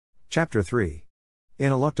Chapter 3.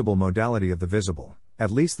 Ineluctable modality of the visible, at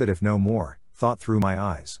least that if no more, thought through my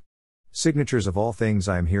eyes. Signatures of all things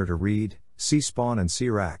I am here to read, sea spawn and sea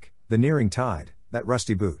wrack, the nearing tide, that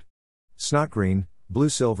rusty boot. Snot green, blue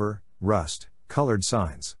silver, rust, colored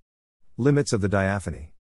signs. Limits of the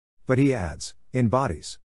diaphany. But he adds, in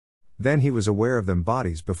bodies. Then he was aware of them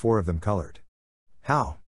bodies before of them colored.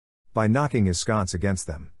 How? By knocking his sconce against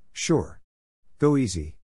them, sure. Go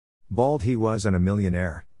easy. Bald he was and a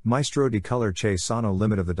millionaire, maestro di color che sono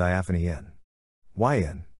limit of the diaphany in. Why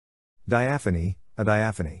in? Diaphany, a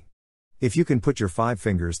diaphany. If you can put your 5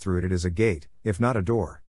 fingers through it, it is a gate, if not a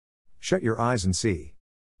door. Shut your eyes and see.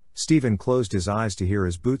 Stephen closed his eyes to hear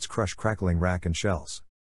his boots crush crackling rack and shells.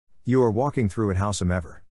 You are walking through it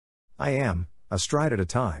howsomever. I am, a stride at a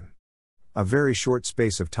time. A very short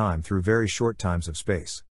space of time through very short times of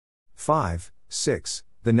space. 5, 6,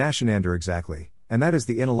 the Nashenander exactly, and that is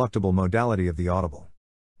the ineluctable modality of the audible.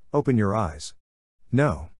 Open your eyes.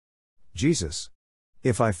 No. Jesus.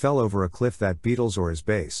 If I fell over a cliff, that Beatles or his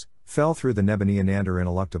bass fell through the Nebuchadnezzar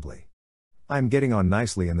ineluctably. I am getting on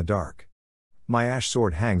nicely in the dark. My ash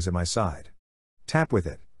sword hangs at my side. Tap with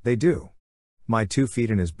it, they do. My 2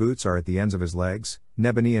 feet in his boots are at the ends of his legs.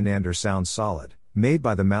 Nebuchadnezzar sounds solid, made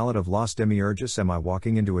by the mallet of Los Demiurgus. Am I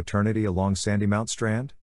walking into eternity along Sandy Mount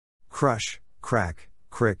Strand? Crush, crack,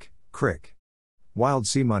 crick, crick. Wild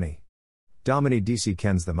sea money. Domini DC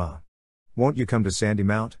kens them Won't you come to Sandy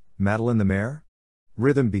Mount, Madeline the mare?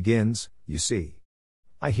 Rhythm begins, you see.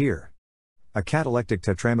 I hear. A catalectic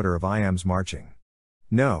tetrameter of iambs marching.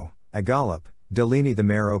 No, a gallop, Delaney the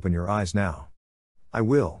mare, open your eyes now. I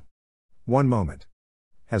will. One moment.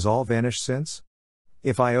 Has all vanished since?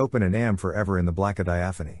 If I open and am forever in the black a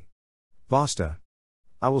diaphany. Basta.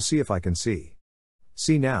 I will see if I can see.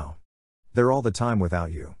 See now. They're all the time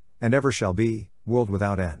without you, and ever shall be, world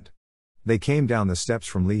without end. They came down the steps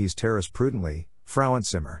from Leahy's terrace prudently,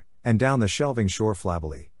 Frauenzimmer, and down the shelving shore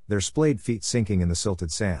flabbily, their splayed feet sinking in the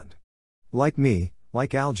silted sand. Like me,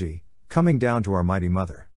 like algae, coming down to our mighty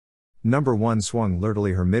mother. Number 1 swung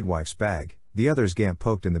lurtily her midwife's bag, the others gamp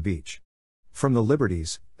poked in the beach. From the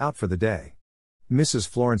Liberties, out for the day. Mrs.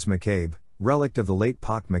 Florence McCabe, relict of the late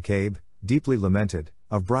Pock McCabe, deeply lamented,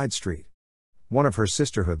 of Bride Street. One of her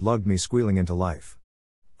sisterhood lugged me squealing into life.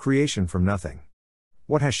 Creation from nothing.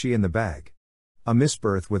 What has she in the bag? A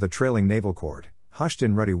misbirth with a trailing navel cord, hushed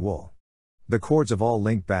in ruddy wool. The cords of all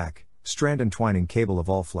link back, strand entwining cable of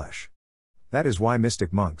all flesh. That is why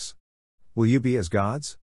mystic monks. Will you be as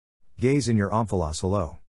gods? Gaze in your omphalos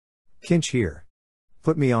hello. Kinch here.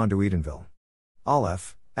 Put me on to Edenville.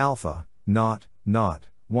 Aleph, Alpha, naught,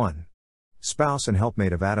 1. Spouse and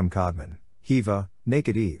helpmate of Adam Codman, Heva,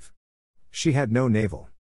 naked Eve. She had no navel.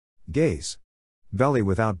 Gaze. Belly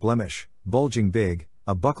without blemish, bulging big,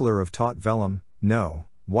 a buckler of taut vellum, no,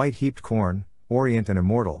 white heaped corn, orient and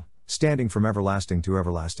immortal, standing from everlasting to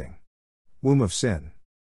everlasting. Womb of sin.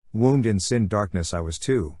 Wombed in sin darkness I was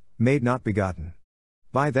too, made not begotten.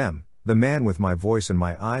 By them, the man with my voice and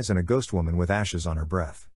my eyes, and a ghost woman with ashes on her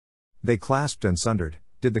breath. They clasped and sundered,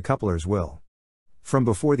 did the coupler's will. From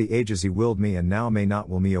before the ages he willed me, and now may not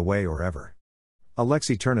will me away or ever.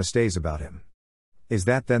 Alexi Turna stays about him. Is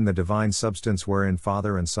that then the divine substance wherein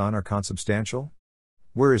Father and Son are consubstantial?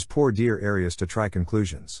 Where is poor dear Arius to try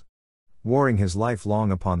conclusions? Warring his life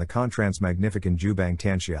long upon the contransmagnificant Jubang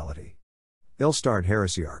tantiality. Ill-starred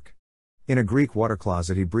heresiarch. In a Greek water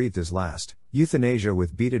closet he breathed his last, euthanasia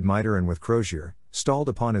with beaded mitre and with crosier, stalled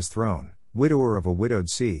upon his throne, widower of a widowed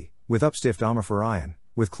sea, with upstiffed omophorion,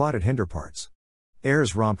 with clotted hinder parts.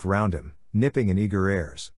 Airs romped round him, nipping in eager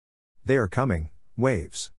airs. They are coming,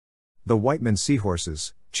 waves. The Whiteman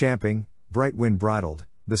seahorses, champing, bright wind bridled,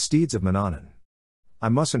 the steeds of Mannanan. I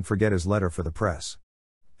mustn't forget his letter for the press.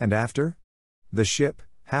 And after? The ship,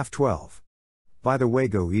 12:30. By the way,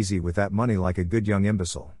 go easy with that money like a good young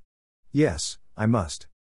imbecile. Yes, I must.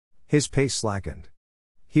 His pace slackened.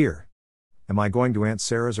 Here. Am I going to Aunt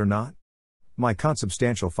Sarah's or not? My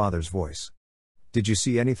consubstantial father's voice. Did you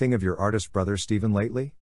see anything of your artist brother Stephen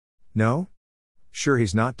lately? No? Sure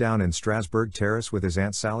he's not down in Strasbourg Terrace with his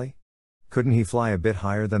Aunt Sally? Couldn't he fly a bit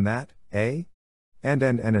higher than that, eh?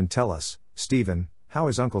 And tell us, Stephen, how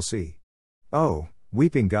is Uncle C? Oh,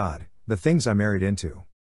 weeping God, the things I married into.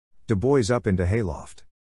 Du Bois up into Hayloft.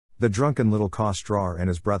 The drunken little cost-drawer and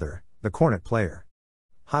his brother, the cornet player.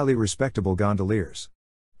 Highly respectable gondoliers.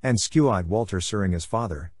 And skew-eyed Walter Sirring his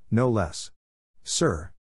father, no less.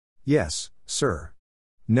 Sir. Yes, sir.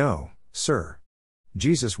 No, sir.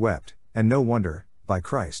 Jesus wept, and no wonder, by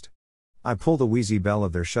Christ. I pull the wheezy bell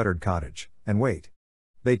of their shuttered cottage, and wait.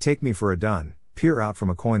 They take me for a dun, peer out from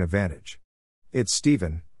a coign of vantage. It's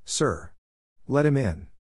Stephen, sir. Let him in.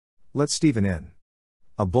 Let Stephen in.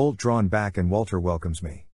 A bolt drawn back and Walter welcomes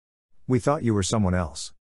me. We thought you were someone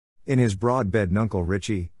else. In his broad bed Uncle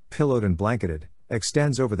Richie, pillowed and blanketed,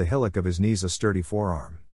 extends over the hillock of his knees a sturdy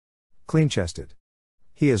forearm. Clean-chested.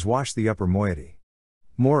 He has washed the upper moiety.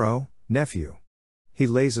 Moro, nephew. He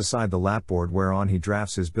lays aside the lapboard whereon he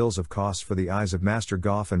drafts his bills of costs for the eyes of Master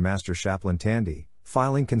Goff and Master Chaplain Tandy,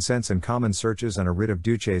 filing consents and common searches and a writ of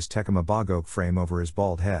duces tecum a bog oak frame over his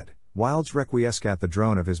bald head. Wilds requiescat the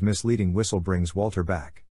drone of his misleading whistle brings Walter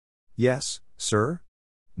back. Yes, sir?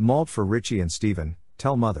 Malt for Richie and Stephen,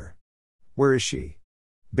 tell mother. Where is she?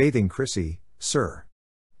 Bathing Chrissy, sir.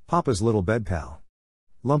 Papa's little bed pal.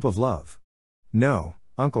 Lump of love. No,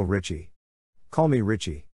 Uncle Richie. Call me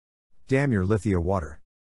Richie. Damn your lithia water.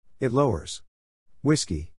 It lowers.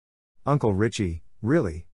 Whiskey. Uncle Richie,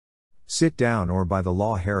 really? Sit down or by the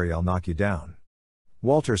law Harry I'll knock you down.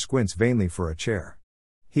 Walter squints vainly for a chair.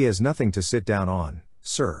 He has nothing to sit down on,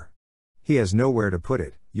 sir. He has nowhere to put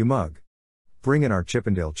it, you mug. Bring in our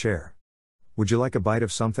Chippendale chair. Would you like a bite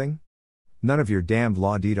of something? None of your damned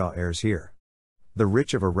la-dee-da airs here. The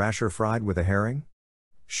rich of a rasher fried with a herring?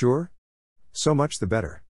 Sure? So much the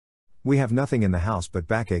better. We have nothing in the house but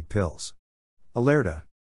backache pills. Alerta.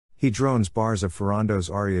 He drones bars of Ferrando's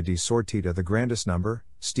aria di sortita, the grandest number,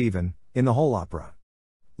 Stephen, in the whole opera.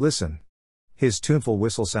 Listen. His tuneful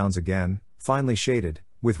whistle sounds again, finely shaded,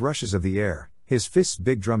 with rushes of the air, his fists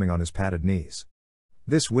big drumming on his padded knees.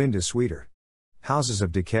 This wind is sweeter. Houses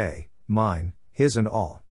of decay, mine, his and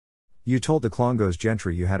all. You told the Clongowes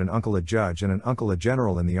gentry you had an uncle a judge and an uncle a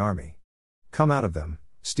general in the army. Come out of them,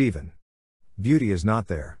 Stephen. Beauty is not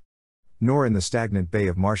there. Nor in the stagnant bay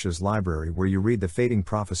of Marcia's library where you read the fading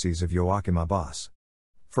prophecies of Joachim Abbas.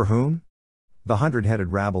 For whom? The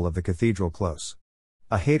 100-headed rabble of the cathedral close.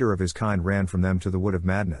 A hater of his kind ran from them to the wood of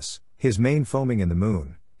madness, his mane foaming in the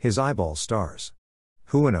moon, his eyeballs stars.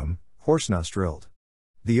 Huanum, horse-nostrilled.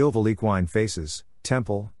 The oval equine faces,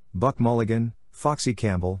 Temple, Buck Mulligan, Foxy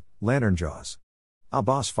Campbell, Lantern Jaws.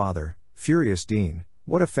 Abbas' father, furious Dean,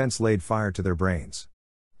 what offense laid fire to their brains?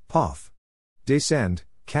 Poff. Descend,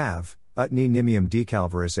 Cav, Utni nimium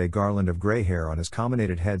decalvaris, a garland of grey hair on his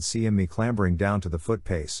comminated head, seeing me clambering down to the foot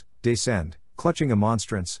pace, descend, clutching a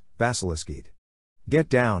monstrance, basiliskede. Get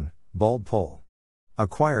down, bald pole. A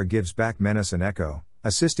choir gives back menace and echo,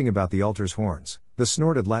 assisting about the altar's horns, the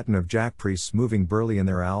snorted Latin of jack priests moving burly in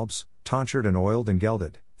their albs, tonsured and oiled and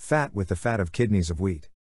gelded, fat with the fat of kidneys of wheat.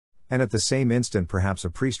 And at the same instant perhaps a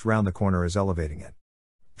priest round the corner is elevating it.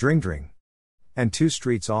 Dring-dring. And 2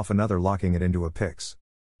 streets off another locking it into a pyx.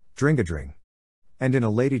 Dring-a-dring. And in a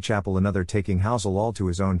lady chapel another taking housel all to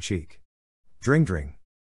his own cheek. Dring-dring.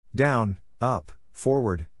 Down, up,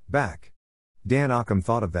 forward, back. Dan Occam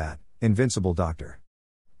thought of that, invincible doctor.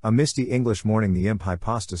 A misty English morning the imp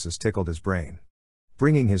hypostasis tickled his brain.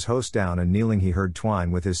 Bringing his host down and kneeling he heard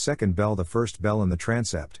twine with his second bell, the first bell in the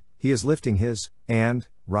transept, he is lifting his, and,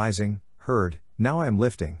 rising, heard, now I am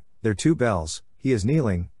lifting, there 2 bells, he is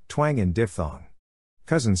kneeling, twang in diphthong.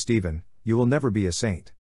 Cousin Stephen, you will never be a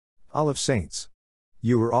saint. Olive saints.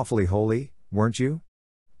 You were awfully holy, weren't you?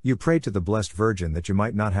 You prayed to the Blessed Virgin that you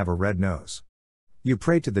might not have a red nose. You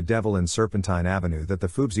prayed to the devil in Serpentine Avenue that the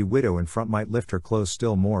foobsy widow in front might lift her clothes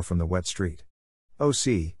still more from the wet street. Oh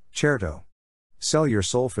see, certo. Sell your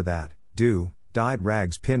soul for that, do, dyed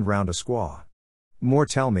rags pinned round a squaw. More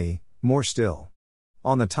tell me, more still.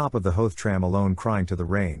 On the top of the Hoth tram alone crying to the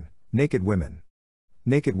rain, naked women.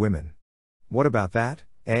 Naked women. What about that,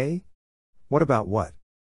 eh? What about what?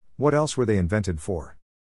 What else were they invented for?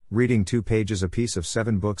 Reading 2 pages apiece of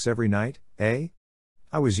 7 books every night, eh?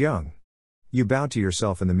 I was young. You bowed to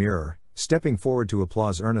yourself in the mirror, stepping forward to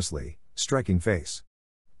applause earnestly, striking face.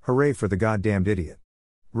 Hooray for the goddamned idiot.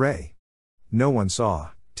 Ray. No one saw,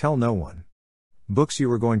 tell no one. Books you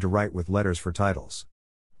were going to write with letters for titles.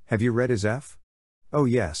 Have you read his F? Oh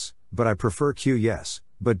yes, but I prefer Q. Yes,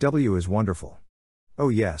 but W is wonderful. Oh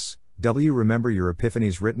yes, W. Remember your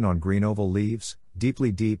epiphanies written on green oval leaves,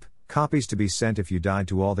 deeply deep, copies to be sent if you died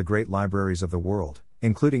to all the great libraries of the world,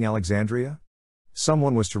 including Alexandria?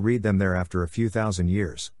 Someone was to read them there after a few thousand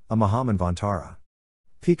years, a Mahaman Vantara.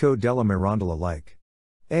 Pico della Mirandola like.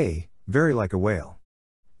 Very like a whale.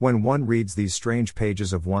 When one reads these strange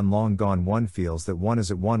pages of one long gone one feels that one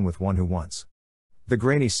is at one with one who once. The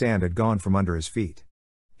grainy sand had gone from under his feet.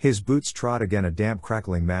 His boots trod again a damp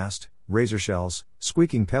crackling mast, razor shells,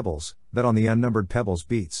 squeaking pebbles, that on the unnumbered pebbles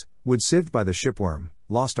beats, would sieved by the shipworm,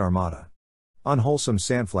 lost armada. Unwholesome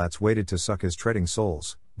sandflats waited to suck his treading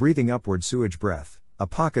soles, breathing upward sewage breath, a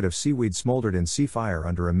pocket of seaweed smoldered in sea fire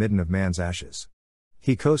under a midden of man's ashes.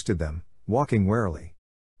 He coasted them, walking warily.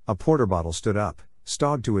 A porter bottle stood up,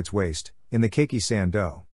 stogged to its waist, in the cakey sand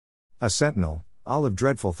dough. A sentinel, olive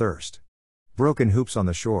dreadful thirst. Broken hoops on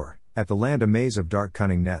the shore, at the land a maze of dark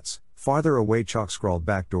cunning nets, farther away chalk-scrawled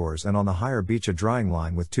back doors and on the higher beach a drying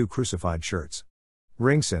line with 2 crucified shirts.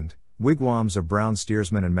 Ringsend, wigwams of brown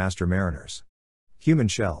steersmen and master mariners. Human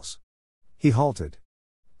shells. He halted.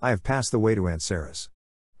 I have passed the way to Aunt Sarah's.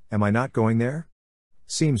 Am I not going there?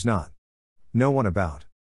 Seems not. No one about.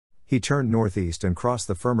 He turned northeast and crossed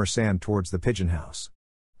the firmer sand towards the pigeon house.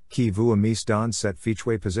 Qui vous amis dans cette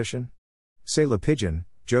fichue position? C'est le pigeon,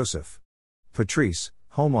 Joseph. Patrice,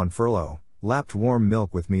 home on furlough, lapped warm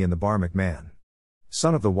milk with me in the bar McMahon.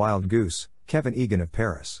 Son of the wild goose, Kevin Egan of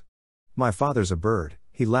Paris. My father's a bird,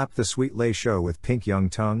 he lapped the sweet lait show with pink young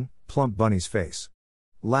tongue, plump bunny's face.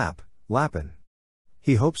 Lappin'.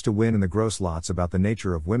 He hopes to win in the gross lots about the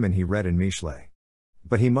nature of women he read in Michelet.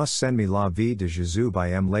 But he must send me La Vie de Jésus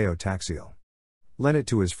by M. Léo Taxiel. Lend it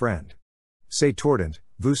to his friend. C'est tordant,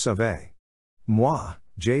 vous savez. Moi,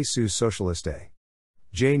 je suis socialiste.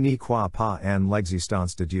 Je n'y crois pas en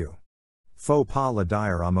l'existence de Dieu. Faut pas le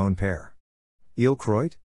dire à mon père. Il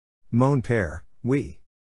croit? Mon père, oui.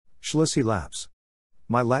 Schlussy laps.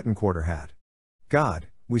 My Latin quarter hat. God,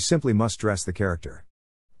 we simply must dress the character.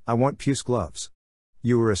 I want puce gloves.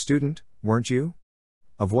 You were a student, weren't you?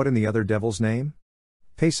 Of what in the other devil's name?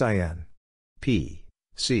 Paysan. P.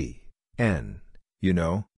 C. N. You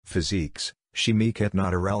know, physiques, chimique et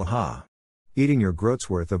naturelle ha. Eating your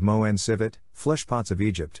groatsworth of Moen civet, flesh pots of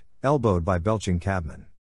Egypt, elbowed by belching cabmen.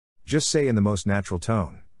 Just say in the most natural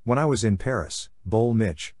tone, when I was in Paris, Bol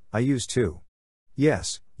Mitch, I used to.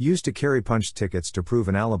 Yes, used to carry punched tickets to prove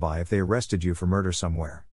an alibi if they arrested you for murder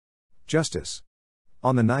somewhere. Justice.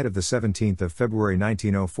 On the night of the 17th of February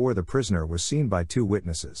 1904 the prisoner was seen by 2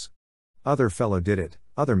 witnesses. Other fellow did it,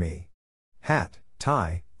 other me. Hat,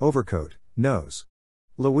 tie, overcoat, nose.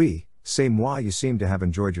 Louis, c'est moi you seem to have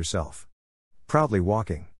enjoyed yourself. Proudly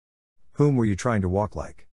walking. Whom were you trying to walk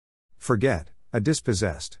like? Forget, a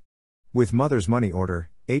dispossessed. With mother's money order,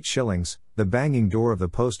 8 shillings, the banging door of the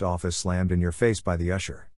post office slammed in your face by the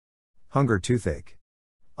usher. Hunger toothache.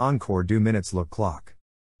 Encore 2 minutes look clock.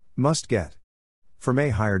 Must get.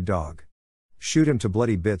 Ferme hired dog. Shoot him to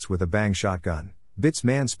bloody bits with a bang shotgun, bits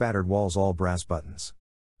man spattered walls all brass buttons.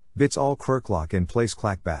 Bits all quirklock in place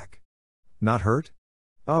clack back. Not hurt?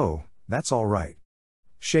 Oh, that's all right.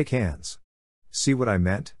 Shake hands. See what I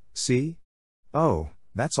meant, see? Oh,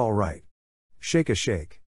 that's all right. Shake a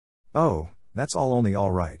shake. Oh, that's only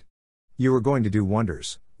all right. You were going to do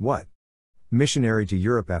wonders, what? Missionary to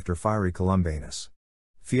Europe after fiery Columbanus.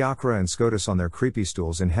 Fiacre and Scotus on their creepy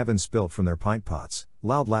stools in heaven spilt from their pint pots,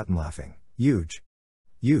 loud Latin laughing, huge.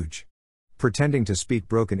 Pretending to speak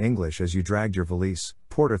broken English as you dragged your valise,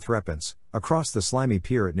 porter threepence, across the slimy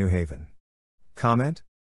pier at New Haven. Comment?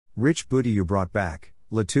 Rich booty you brought back,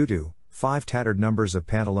 le tutu, 5 tattered numbers of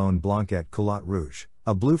Pantalon Blanc et Culotte Rouge,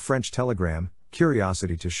 a blue French telegram,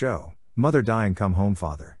 curiosity to show, mother dying come home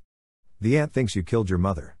father. The aunt thinks you killed your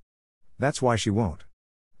mother. That's why she won't.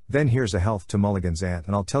 Then here's a health to Mulligan's aunt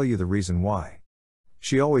and I'll tell you the reason why.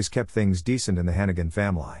 She always kept things decent in the Hannigan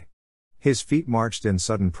family. His feet marched in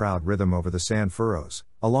sudden proud rhythm over the sand furrows,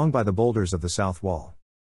 along by the boulders of the south wall.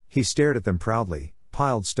 He stared at them proudly,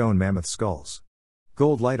 piled stone mammoth skulls.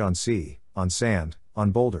 Gold light on sea, on sand,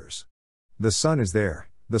 on boulders. The sun is there,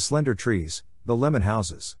 the slender trees, the lemon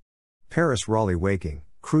houses. Paris Raleigh waking,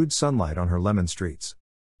 crude sunlight on her lemon streets.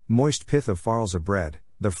 Moist pith of farls of bread,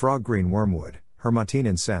 the frog-green wormwood, her matin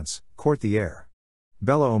incense, court the air.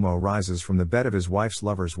 Bellomo rises from the bed of his wife's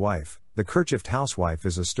lover's wife, the kerchiefed housewife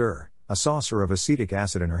is astir, a saucer of acetic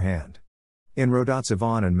acid in her hand. In Rodot's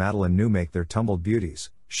Yvonne and Madeline New make their tumbled beauties,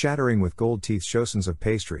 shattering with gold teeth chaussons of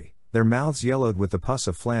pastry, their mouths yellowed with the pus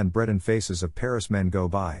of flan bread and faces of Paris men go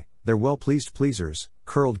by, their well-pleased pleasers,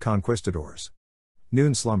 curled conquistadors.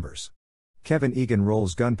 Noon slumbers. Kevin Egan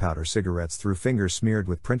rolls gunpowder cigarettes through fingers smeared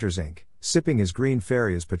with printer's ink, sipping his green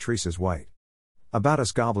fairy as Patrice's white. About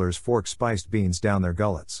us gobblers fork spiced beans down their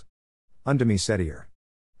gullets. Unto me settier.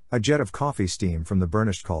 A jet of coffee steam from the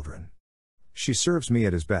burnished cauldron. She serves me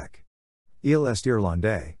at his beck. Il est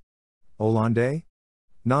irlandais. Hollandais?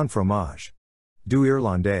 Non fromage. Du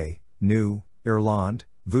irlandais, nous, Irlande,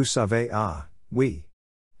 vous savez ah, oui.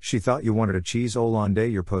 She thought you wanted a cheese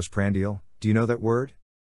hollandais your postprandial, do you know that word?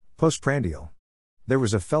 Postprandial. There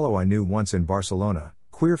was a fellow I knew once in Barcelona,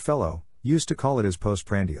 queer fellow, used to call it his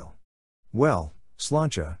postprandial. Well,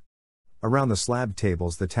 slancha. Around the slabbed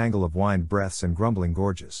tables the tangle of wined breaths and grumbling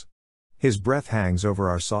gorges. His breath hangs over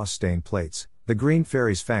our sauce-stained plates, the green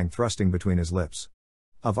fairy's fang thrusting between his lips.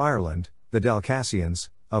 Of Ireland, the Dalcassians,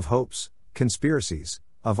 of hopes, conspiracies,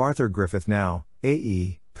 of Arthur Griffith now,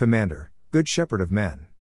 A.E., Pomander, good shepherd of men.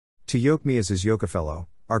 To yoke me as his yokefellow,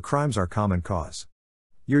 Our crimes are common cause.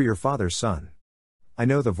 You're your father's son. I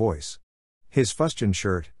know the voice. His fustian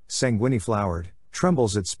shirt, sanguinely flowered,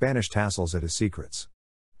 trembles its Spanish tassels at his secrets.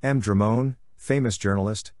 M. Dramone, famous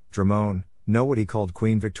journalist, Dramone, know what he called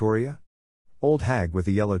Queen Victoria? Old hag with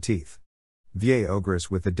the yellow teeth. Vieille ogress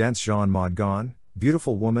with the dense Jean Maud gone,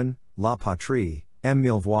 beautiful woman, La Patrie, M.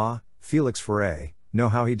 Millevoix, Felix Faure, know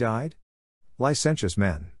how he died? Licentious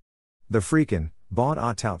men. The freakin', bon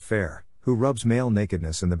à tout fair, who rubs male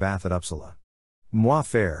nakedness in the bath at Uppsala. Moi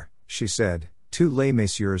fair, she said, tous les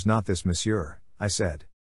messieurs not this monsieur, I said.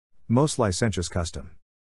 Most licentious custom.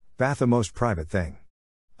 Bath a most private thing.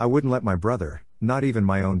 I wouldn't let my brother, not even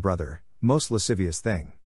my own brother, most lascivious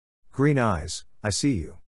thing. Green eyes, I see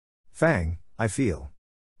you. Fang, I feel.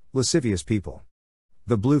 Lascivious people.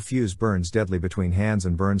 The blue fuse burns deadly between hands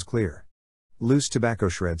and burns clear. Loose tobacco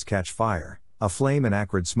shreds catch fire, a flame and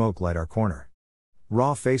acrid smoke light our corner.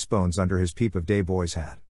 Raw face bones under his peep of day boy's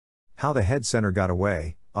hat. How the head center got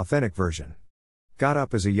away, authentic version. Got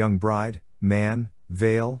up as a young bride, man,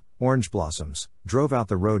 veil, orange blossoms, drove out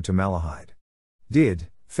the road to Malahide. Did,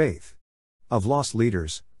 faith. Of lost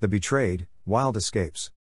leaders, the betrayed, wild escapes.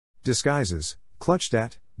 Disguises, clutched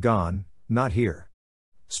at, gone, not here.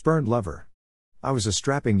 Spurned lover. I was a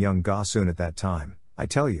strapping young gossoon at that time, I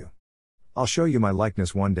tell you. I'll show you my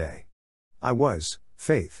likeness one day. I was,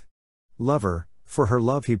 faith. Lover, for her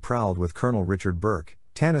love he prowled with Colonel Richard Burke,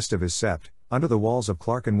 tannest of his sept, under the walls of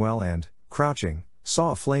Clerkenwell and, crouching,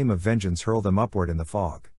 saw a flame of vengeance hurl them upward in the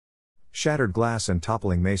fog. Shattered glass and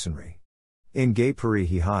toppling masonry. In gay Paris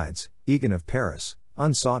he hides, Egan of Paris,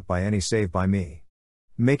 unsought by any save by me.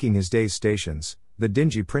 Making his day's stations, the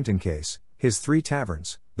dingy printing case, his 3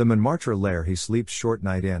 taverns, the Montmartre lair he sleeps short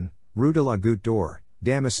night in, Rue de la Goutte d'Or,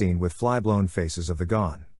 Damascene with fly-blown faces of the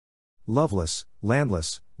gone. Loveless,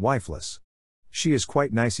 landless, wifeless. She is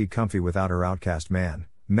quite nicey comfy without her outcast man,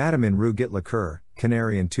 Madame in Rue Git la Cour,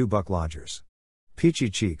 canary and 2 buck lodgers. Peachy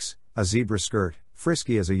cheeks, a zebra skirt,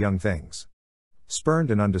 frisky as a young thing's. Spurned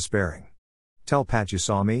and undespairing. Tell Pat you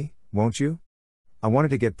saw me, won't you? I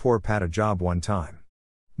wanted to get poor Pat a job one time.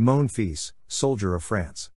 Mon fils, soldier of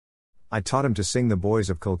France. I taught him to sing the boys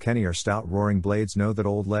of Kilkenny are stout roaring blades know that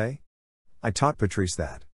old lay? I taught Patrice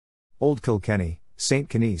that. Old Kilkenny, St.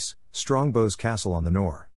 Canice, Strongbow's castle on the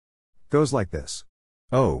Nore. Goes like this.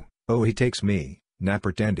 Oh, he takes me,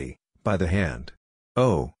 Napper Dandy, by the hand.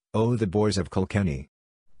 Oh, the boys of Kilkenny.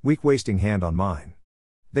 Weak wasting hand on mine.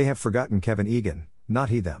 They have forgotten Kevin Egan, not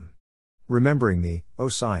he them. Remembering thee, O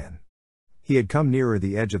Sion. He had come nearer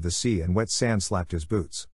the edge of the sea and wet sand slapped his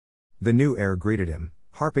boots. The new air greeted him,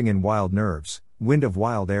 harping in wild nerves, wind of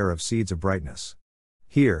wild air of seeds of brightness.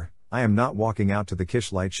 Here, I am not walking out to the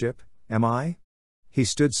Kish lightship, am I? He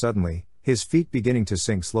stood suddenly, his feet beginning to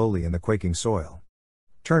sink slowly in the quaking soil.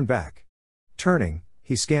 Turn back. Turning,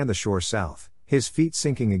 he scanned the shore south, his feet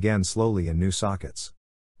sinking again slowly in new sockets.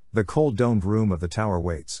 The cold domed room of the tower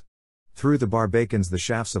waits. Through the barbacans the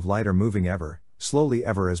shafts of light are moving ever, slowly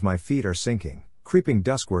ever as my feet are sinking, creeping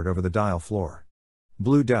duskward over the dial floor.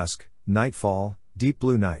 Blue dusk, nightfall, deep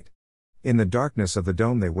blue night. In the darkness of the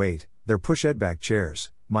dome they wait, their push-back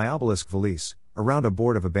chairs, my obelisk valise, around a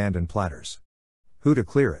board of abandoned platters. Who to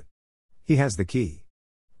clear it? He has the key.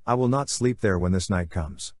 I will not sleep there when this night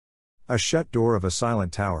comes. A shut door of a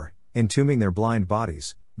silent tower, entombing their blind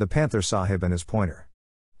bodies, the Panther Sahib and his pointer.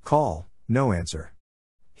 Call, no answer.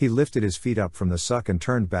 He lifted his feet up from the suck and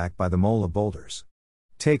turned back by the mole of boulders.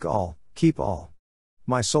 Take all, keep all.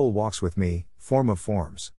 My soul walks with me, form of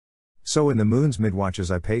forms. So in the moon's midwatches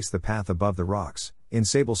I pace the path above the rocks, in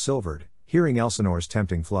sable silvered, hearing Elsinore's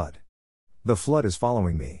tempting flood. The flood is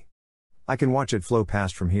following me. I can watch it flow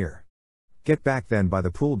past from here. Get back then by the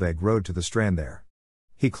Poolbeg road to the strand there.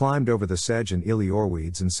 He climbed over the sedge and illy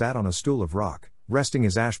orweeds and sat on a stool of rock, resting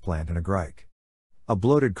his ash plant in a grike. A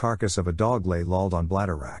bloated carcass of a dog lay lolled on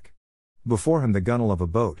bladder rack. Before him the gunwale of a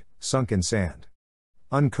boat, sunk in sand.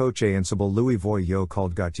 Uncoche and Sibyl Louis Voyot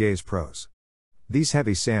called Gautier's prose. These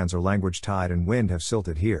heavy sands are language tide and wind have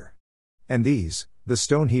silted here. And these, the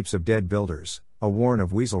stone heaps of dead builders, a warren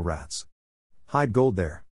of weasel rats. Hide gold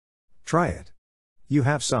there. Try it. You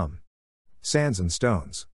have some. Sands and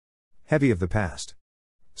stones. Heavy of the past.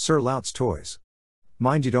 Sir Lout's toys.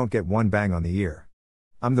 Mind you don't get one bang on the ear.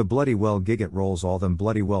 I'm the bloody well gig it rolls all them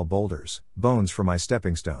bloody well boulders, bones for my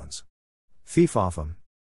stepping stones. Thief off 'em.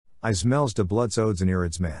 I smells de bloods odes and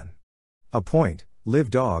irids man. A point, live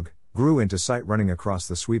dog, grew into sight running across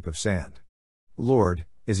the sweep of sand. Lord,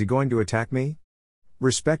 is he going to attack me?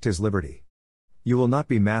 Respect his liberty. You will not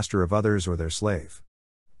be master of others or their slave.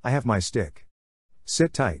 I have my stick.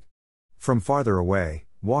 Sit tight. From farther away,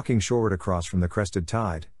 walking shoreward across from the crested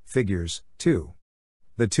tide, figures, 2.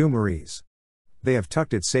 The two Maries. They have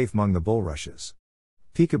tucked it safe 'mong the bulrushes.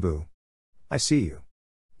 Peekaboo. I see you.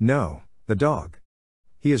 No, the dog.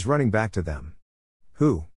 He is running back to them.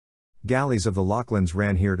 Who? Galleys of the Lachlan's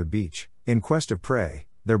ran here to beach, in quest of prey,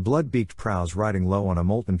 their blood-beaked prows riding low on a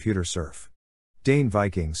molten pewter surf. Dane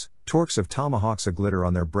Vikings, torques of tomahawks a-glitter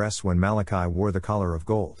on their breasts when Malachi wore the collar of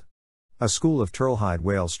gold. A school of turtlehide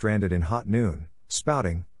whales stranded in hot noon,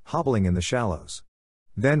 spouting, hobbling in the shallows.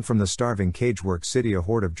 Then from the starving cagework city a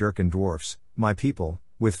horde of jerkin dwarfs, my people,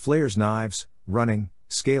 with flayers' knives, running,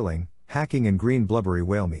 scaling, hacking in green blubbery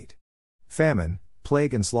whale meat. Famine,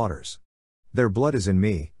 plague and slaughters. Their blood is in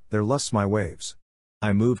me, their lust's my waves.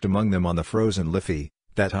 I moved among them on the frozen Liffey,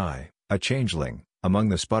 that I, a changeling, among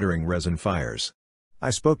the sputtering resin fires. I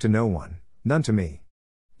spoke to no one, none to me.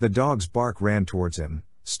 The dog's bark ran towards him,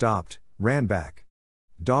 stopped, ran back.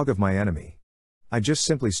 Dog of my enemy. I just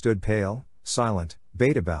simply stood pale, silent,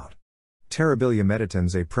 bayed about. Terribilia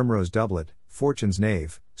meditans a primrose doublet, fortune's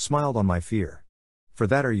knave, smiled on my fear. For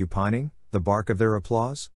that are you pining, the bark of their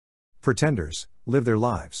applause? Pretenders, live their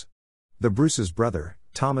lives. The Bruce's brother,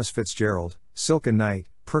 Thomas Fitzgerald, Silken Knight,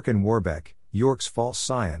 Perkin Warbeck, York's false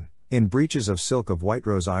scion, in breeches of silk of white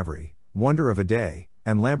rose ivory, wonder of a day,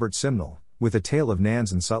 and Lambert Simnel, with a tale of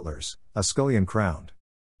Nans and Sutlers, a scullion crowned.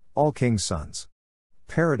 All king's sons.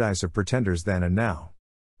 Paradise of pretenders then and now.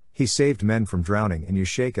 He saved men from drowning and you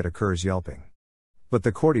shake at a cur's yelping. But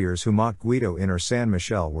the courtiers who mocked Guido in or San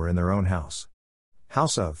Michel were in their own house.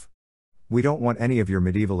 House of. We don't want any of your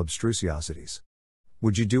medieval abstrusiosities.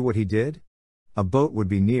 Would you do what he did? A boat would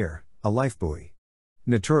be near, a lifebuoy.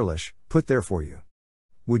 Naturlich, put there for you.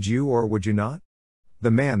 Would you or would you not?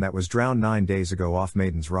 The man that was drowned 9 days ago off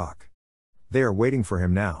Maiden's Rock. They are waiting for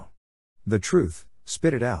him now. The truth,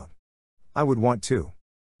 spit it out. I would want to.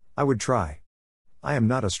 I would try. I am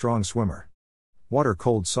not a strong swimmer. Water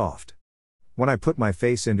cold soft. When I put my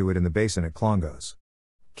face into it in the basin it clongos.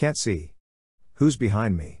 Can't see. Who's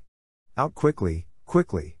behind me? Out quickly,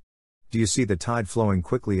 quickly. Do you see the tide flowing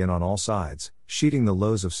quickly in on all sides, sheeting the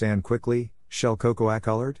lows of sand quickly, shell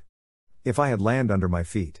cocoa-colored? If I had land under my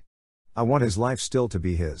feet. I want his life still to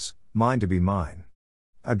be his, mine to be mine.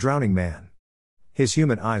 A drowning man. His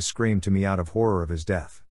human eyes screamed to me out of horror of his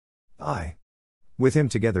death. I. With him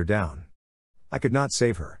together down. I could not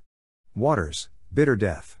save her. Waters, bitter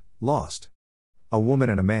death, lost. A woman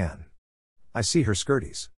and a man. I see her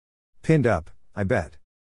skirties. Pinned up, I bet.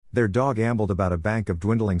 Their dog ambled about a bank of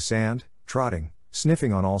dwindling sand, trotting,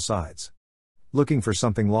 sniffing on all sides. Looking for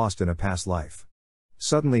something lost in a past life.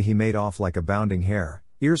 Suddenly he made off like a bounding hare,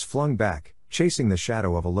 ears flung back, chasing the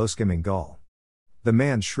shadow of a low-skimming gull. The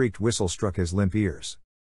man's shrieked whistle struck his limp ears.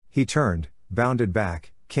 He turned, bounded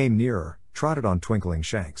back, came nearer, trotted on twinkling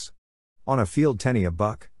shanks. On a field tenny a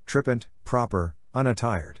buck, trippant, proper,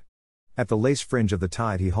 unattired. At the lace fringe of the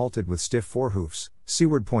tide he halted with stiff forehoofs,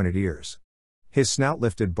 seaward pointed ears. His snout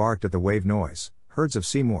lifted barked at the wave noise, herds of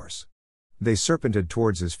seamorse. They serpented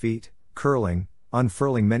towards his feet, curling,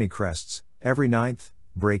 unfurling many crests, every ninth,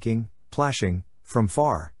 breaking, plashing, from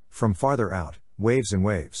farther out, waves and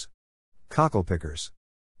waves. Cockle pickers.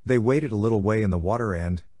 They waded a little way in the water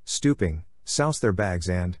and, stooping, soused their bags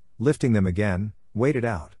and, lifting them again, waded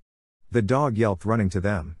out. The dog yelped running to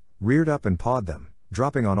them, reared up and pawed them,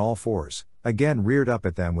 dropping on all fours, again reared up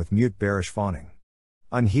at them with mute bearish fawning.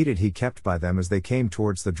 Unheeded he kept by them as they came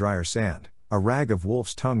towards the drier sand, a rag of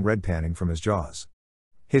wolf's tongue red panning from his jaws.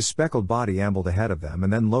 His speckled body ambled ahead of them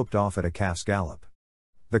and then loped off at a calf's gallop.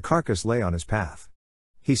 The carcass lay on his path.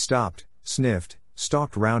 He stopped, sniffed,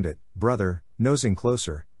 stalked round it, brother, nosing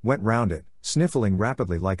closer, went round it, sniffling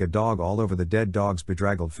rapidly like a dog all over the dead dog's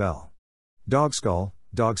bedraggled fell. Dog skull,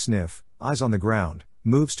 dog sniff, eyes on the ground,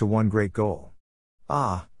 moves to one great goal.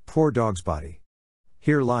 Ah, poor dog's body.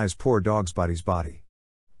 Here lies poor dog's body's body.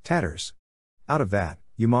 Tatters. Out of that,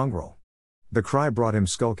 you mongrel. The cry brought him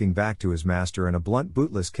skulking back to his master and a blunt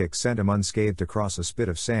bootless kick sent him unscathed across a spit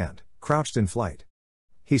of sand, crouched in flight.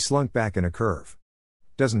 He slunk back in a curve.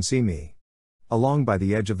 Doesn't see me. Along by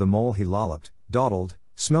the edge of the mole he lolloped, dawdled,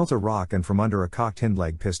 smelt a rock and from under a cocked hind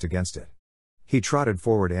leg pissed against it. He trotted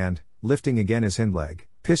forward and, lifting again his hind leg,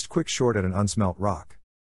 pissed quick short at an unsmelt rock.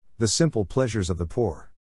 The simple pleasures of the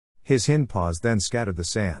poor. His hind paws then scattered the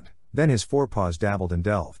sand, then his forepaws dabbled and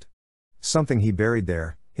delved. Something he buried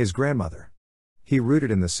there, his grandmother. He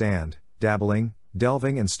rooted in the sand, dabbling,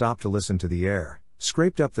 delving and stopped to listen to the air,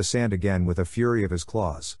 scraped up the sand again with a fury of his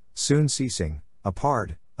claws, soon ceasing, a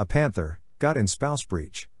pard, a panther, got in spouse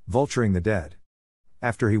breach, vulturing the dead.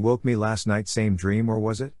 After he woke me last night same dream or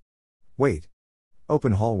was it? Wait.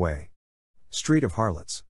 Open hallway. Street of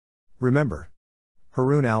harlots. Remember.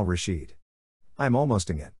 Harun al-Rashid. I'm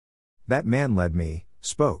almosting it. That man led me,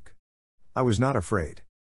 spoke. I was not afraid.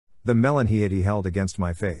 The melon he held against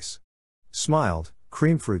my face. Smiled,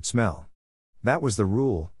 cream fruit smell. That was the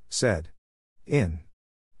rule, said. In.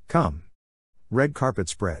 Come. Red carpet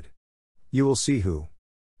spread. You will see who.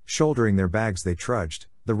 Shouldering their bags they trudged,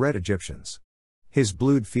 the red Egyptians. His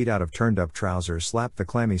blued feet out of turned-up trousers slapped the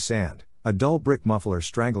clammy sand, a dull brick muffler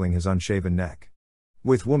strangling his unshaven neck.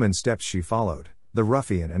 With woman steps she followed, the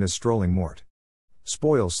ruffian and his strolling mort.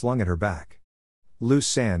 Spoils slung at her back. Loose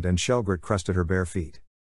sand and shell grit crusted her bare feet.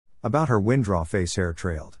 About her winddraw face hair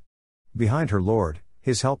trailed. Behind her lord,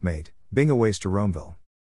 his helpmate, Bingaways to Romeville.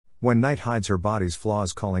 When night hides her body's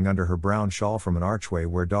flaws calling under her brown shawl from an archway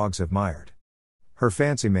where dogs have mired. Her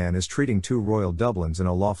fancy man is treating 2 royal Dublins in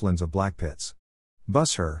a Laughlin's of black pits.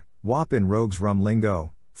 Bus her, whop in rogues rum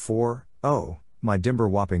lingo, for, oh, my dimber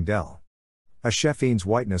whopping dell. A chef-fiend's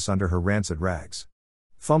whiteness under her rancid rags.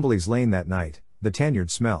 Fumbly's lane that night, the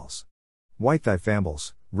tanyard smells. White thy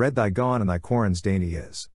fambles, red thy gone and thy corns dainty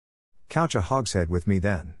is. Couch a hogshead with me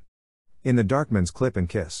then. In the darkman's clip and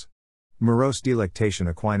kiss. Morose delectation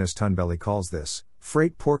Aquinas Tunbelly calls this,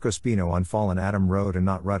 freight porcospino unfallen Adam road and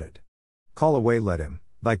not rutted. Call away let him,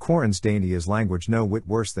 thy corns dainty is language no whit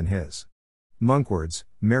worse than his. Monkwords,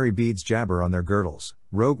 merry beads jabber on their girdles,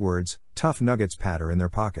 rogue words, tough nuggets patter in their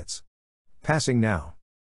pockets. Passing now.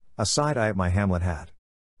 A side eye at my Hamlet hat.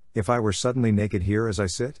 If I were suddenly naked here as I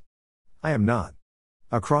sit? I am not.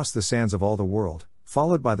 Across the sands of all the world,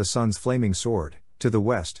 followed by the sun's flaming sword, to the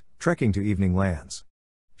west, trekking to evening lands.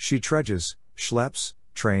 She trudges, schleps,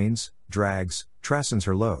 trains, drags, trastens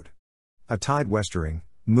her load. A tide westering,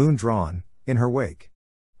 moon drawn, in her wake.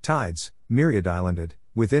 Tides, myriad islanded,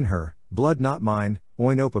 within her, blood not mine,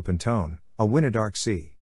 oinopa pantone, a winnadark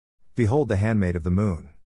sea. Behold the handmaid of the moon.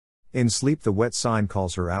 In sleep the wet sign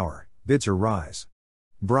calls her hour, bids her rise.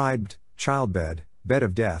 Bribed, childbed, bed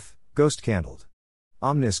of death, ghost candled.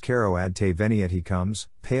 Omnis caro ad te veniet he comes,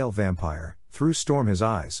 pale vampire, through storm his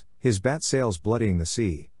eyes, his bat sails bloodying the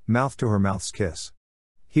sea, mouth to her mouth's kiss.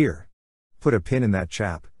 Here. Put a pin in that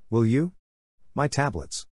chap, will you? My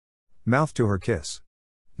tablets. Mouth to her kiss.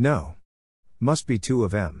 No. Must be 2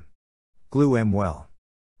 of M. Glue M well.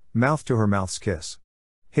 Mouth to her mouth's kiss.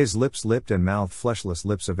 His lips lipped and mouthed fleshless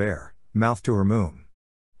lips of air, mouth to her moom.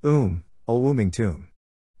 O wombing tomb.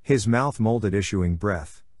 His mouth molded issuing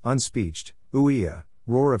breath, unspeeched, ooia,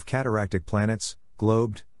 roar of cataractic planets,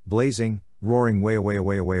 globed, blazing, roaring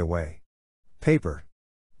way. Paper.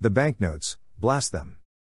 The banknotes, blast them.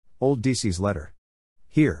 Old DC's letter.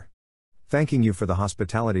 Here. Thanking you for the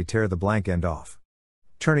hospitality tear the blank end off.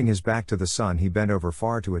 Turning his back to the sun he bent over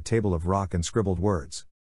far to a table of rock and scribbled words.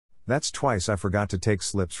 That's twice I forgot to take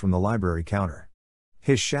slips from the library counter.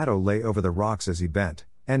 His shadow lay over the rocks as he bent,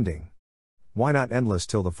 ending. Why not endless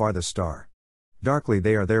till the farthest star? Darkly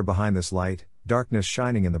they are there behind this light, darkness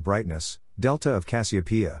shining in the brightness, delta of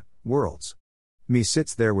Cassiopeia, worlds. Me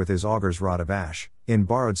sits there with his auger's rod of ash, in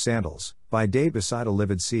borrowed sandals, by day beside a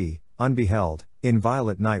livid sea, unbeheld, in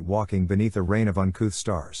violet night walking beneath a rain of uncouth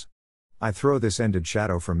stars. I throw this ended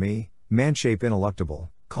shadow from me, man-shape ineluctable,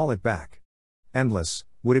 call it back. Endless,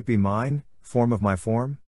 would it be mine, form of my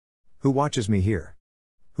form? Who watches me here?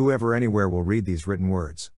 Whoever anywhere will read these written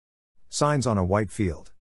words. Signs on a white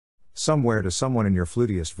field. Somewhere to someone in your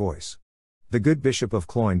flutiest voice. The good Bishop of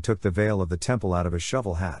Cloyne took the veil of the temple out of his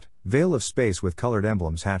shovel hat, veil of space with colored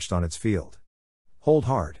emblems hatched on its field. Hold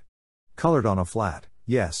hard. Colored on a flat,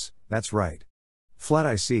 yes, that's right. Flat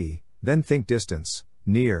I see, then think distance,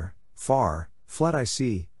 near, far, flat I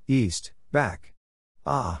see, east, back.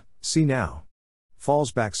 Ah, see now.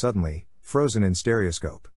 Falls back suddenly, frozen in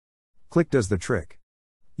stereoscope. Click does the trick.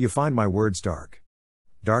 You find my words dark.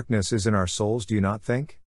 Darkness is in our souls, do you not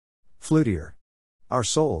think? Flutier. Our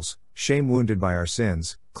souls, shame wounded by our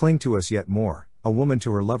sins, cling to us yet more, a woman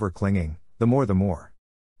to her lover clinging, the more the more.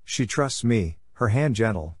 She trusts me, her hand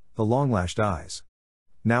gentle, the long-lashed eyes.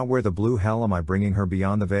 Now where the blue hell am I bringing her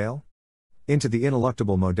beyond the veil? Into the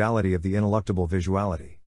ineluctable modality of the ineluctable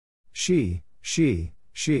visuality. She.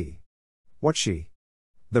 What she?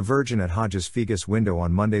 The virgin at Hodges Figus window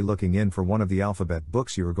on Monday looking in for one of the alphabet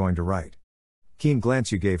books you were going to write. Keen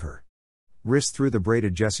glance you gave her. Wrist through the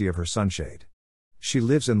braided jessie of her sunshade. She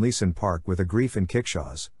lives in Leeson Park with a grief in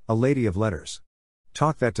kickshaws, a lady of letters.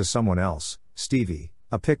 Talk that to someone else, Stevie,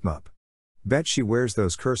 a pick-me-up. Bet she wears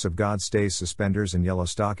those curse of God stays suspenders and yellow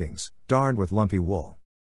stockings, darned with lumpy wool.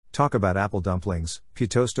 Talk about apple dumplings,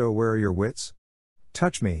 Piuttosto where are your wits?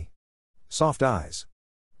 Touch me. Soft eyes.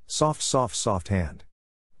 Soft hand.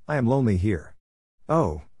 I am lonely here.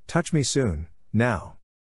 Oh, touch me soon, now.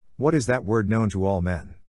 What is that word known to all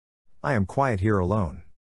men? I am quiet here alone.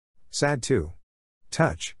 Sad too.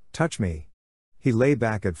 Touch me. He lay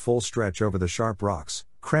back at full stretch over the sharp rocks,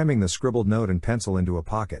 cramming the scribbled note and pencil into a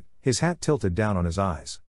pocket, his hat tilted down on his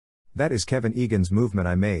eyes. That is Kevin Egan's movement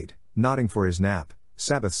I made, nodding for his nap,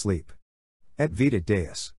 Sabbath sleep. Et videt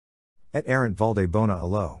Deus. Et errant valde bona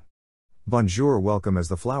alo. Bonjour, welcome as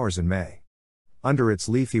the flowers in May. Under its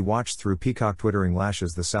leaf he watched through peacock twittering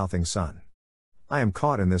lashes the southing sun. I am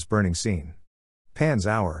caught in this burning scene. Pan's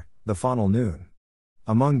hour, the faunal noon.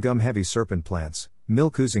 Among gum-heavy serpent plants,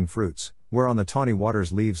 milk-oozing fruits, where on the tawny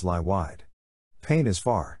waters leaves lie wide. Pain is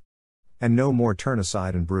far. And no more turn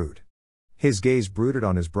aside and brood. His gaze brooded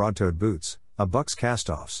on his broad-toed boots, a buck's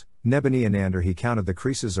cast-offs, nebony and ander he counted the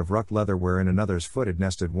creases of rucked leather wherein another's foot had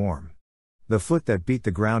nested warm. The foot that beat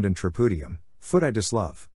the ground in tripudium, foot I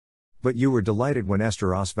dislove. But you were delighted when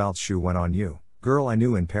Esther Oswald's shoe went on you, girl I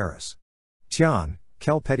knew in Paris. Tiens,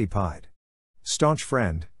 quel petit pied. Staunch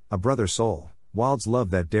friend, a brother soul, wild's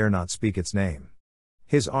love that dare not speak its name.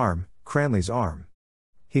 His arm, Cranley's arm.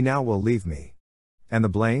 He now will leave me. And the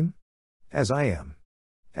blame? As I am.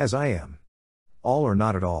 As I am. All or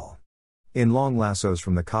not at all. In long lassos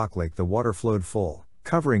from the cock lake the water flowed full,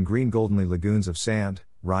 covering green goldenly lagoons of sand,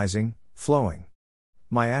 rising, flowing.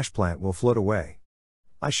 My ash plant will float away.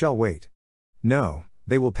 I shall wait. No,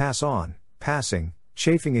 they will pass on, passing,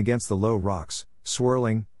 chafing against the low rocks,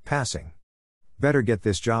 swirling, passing. Better get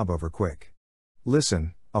this job over quick.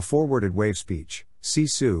 Listen, a forwarded wave speech,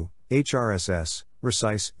 Sisu, HRSS,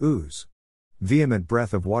 recise, ooze. Vehement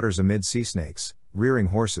breath of waters amid sea snakes, rearing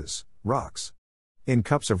horses, rocks. In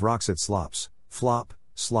cups of rocks it slops, flop,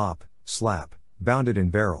 slop, slap, bounded in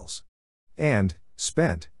barrels. And,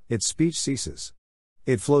 spent, its speech ceases.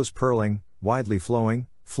 It flows purling, widely flowing,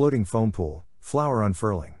 floating foam pool, flower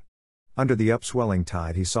unfurling. Under the upswelling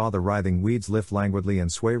tide he saw the writhing weeds lift languidly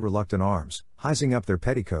and sway reluctant arms, hising up their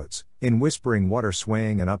petticoats, in whispering water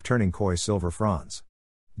swaying and upturning coy silver fronds.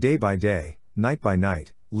 Day by day, night by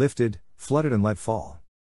night, lifted, flooded and let fall.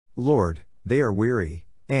 Lord, they are weary,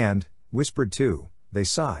 and, whispered too, they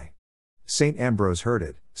sigh. St. Ambrose heard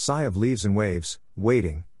it, sigh of leaves and waves,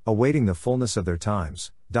 waiting, awaiting the fullness of their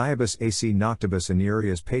times, diabus ac noctibus and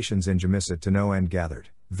Urias patiens ingemissit to no end gathered,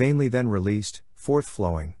 vainly then released, forth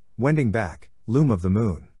flowing, wending back, loom of the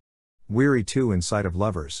moon. Weary too in sight of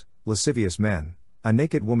lovers, lascivious men, a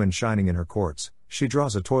naked woman shining in her courts, she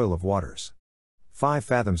draws a toil of waters. 5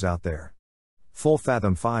 fathoms out there. Full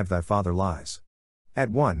fathom 5 thy father lies. At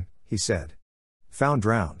 1, he said. Found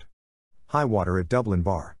drowned. High water at Dublin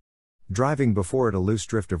Bar. Driving before it a loose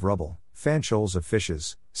drift of rubble, fan shoals of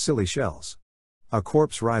fishes, silly shells. A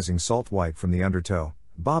corpse rising salt white from the undertow,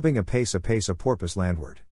 bobbing apace a porpoise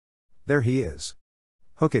landward. There he is.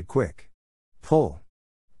 Hook it quick. Pull.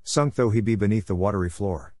 Sunk though he be beneath the watery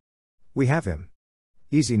floor. We have him.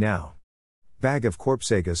 Easy now. Bag of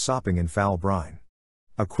corpsegas sopping in foul brine.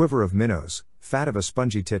 A quiver of minnows, fat of a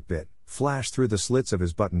spongy titbit, flash through the slits of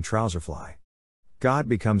his buttoned trouser fly. God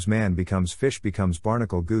becomes man becomes fish becomes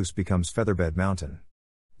barnacle goose becomes featherbed mountain.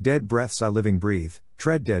 Dead breaths I living breathe,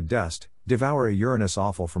 tread dead dust, devour a Uranus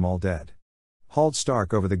awful from all dead. Hauled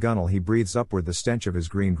stark over the gunwale he breathes upward the stench of his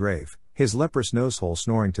green grave, his leprous nosehole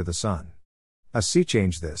snoring to the sun. A sea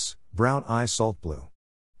change this, brown eyes salt blue.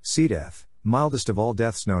 Sea death, mildest of all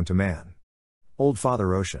deaths known to man. Old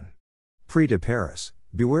Father Ocean. Prix de Paris,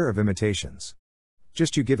 beware of imitations.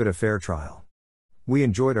 Just you give it a fair trial. We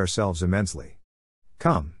enjoyed ourselves immensely.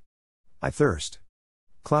 Come. I thirst.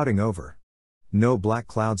 Clouding over. No black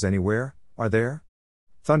clouds anywhere, are there?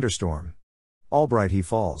 Thunderstorm. Albright he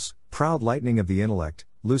falls, proud lightning of the intellect,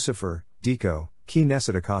 Lucifer, Deco, qui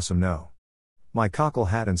nescit acosum no. My cockle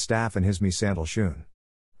hat and staff and his me sandal shoon.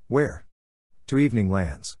 Where? To evening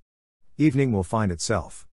lands. Evening will find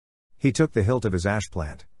itself. He took the hilt of his ash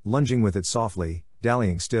plant, lunging with it softly,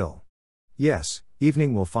 dallying still. Yes,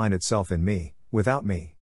 evening will find itself in me, without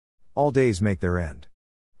me. All days make their end.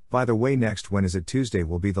 By the way, next when is it Tuesday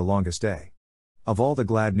will be the longest day. Of all the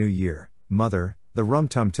glad new year, mother, the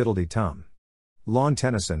rum-tum tiddledy-tum. Lon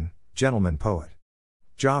Tennyson, gentleman poet.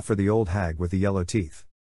 Ja for the old hag with the yellow teeth.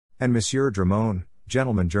 And Monsieur Dramone,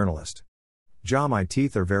 gentleman journalist. Ja, my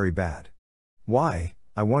teeth are very bad. Why,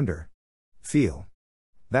 I wonder. Feel.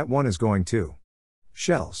 That one is going too.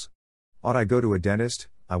 Shells. Ought I go to a dentist,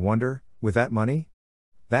 I wonder, with that money?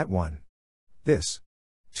 That one. This.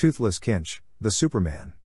 Toothless Kinch, the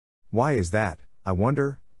Superman. Why is that, I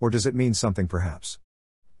wonder, or does it mean something perhaps?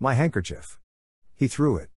 My handkerchief. He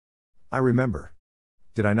threw it. I remember.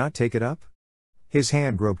 Did I not take it up? His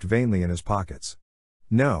hand groped vainly in his pockets.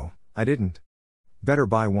 No, I didn't. Better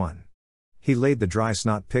buy one. He laid the dry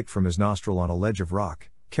snot picked from his nostril on a ledge of rock,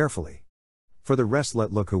 carefully. For the rest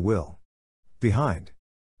let look who will. Behind.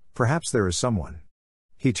 Perhaps there is someone.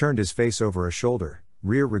 He turned his face over a shoulder,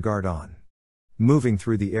 rear regard on. Moving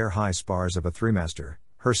through the air-high spars of a threemaster,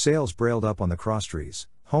 her sails brailed up on the crosstrees,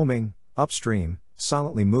 homing, upstream,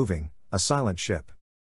 silently moving, a silent ship.